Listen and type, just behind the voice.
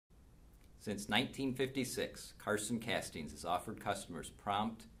Since 1956, Carson Castings has offered customers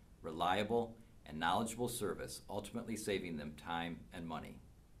prompt, reliable, and knowledgeable service, ultimately saving them time and money.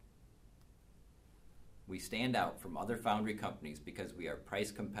 We stand out from other foundry companies because we are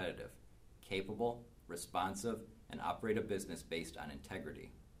price competitive, capable, responsive, and operate a business based on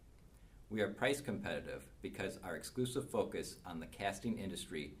integrity. We are price competitive because our exclusive focus on the casting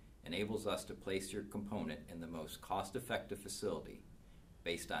industry enables us to place your component in the most cost-effective facility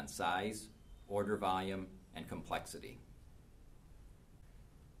based on size, order volume, and complexity.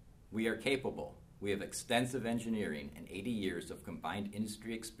 We are capable. We have extensive engineering and 80 years of combined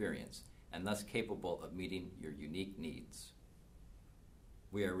industry experience, and thus capable of meeting your unique needs.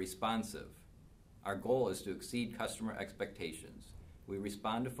 We are responsive. Our goal is to exceed customer expectations. We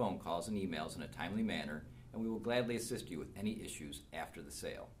respond to phone calls and emails in a timely manner, and we will gladly assist you with any issues after the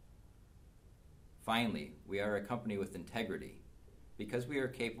sale. Finally, we are a company with integrity. Because we are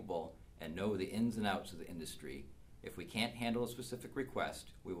capable and know the ins and outs of the industry, if we can't handle a specific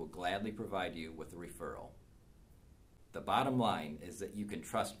request, we will gladly provide you with a referral. The bottom line is that you can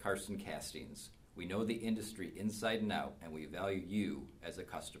trust Carson Castings. We know the industry inside and out, and we value you as a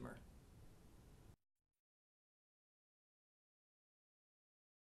customer.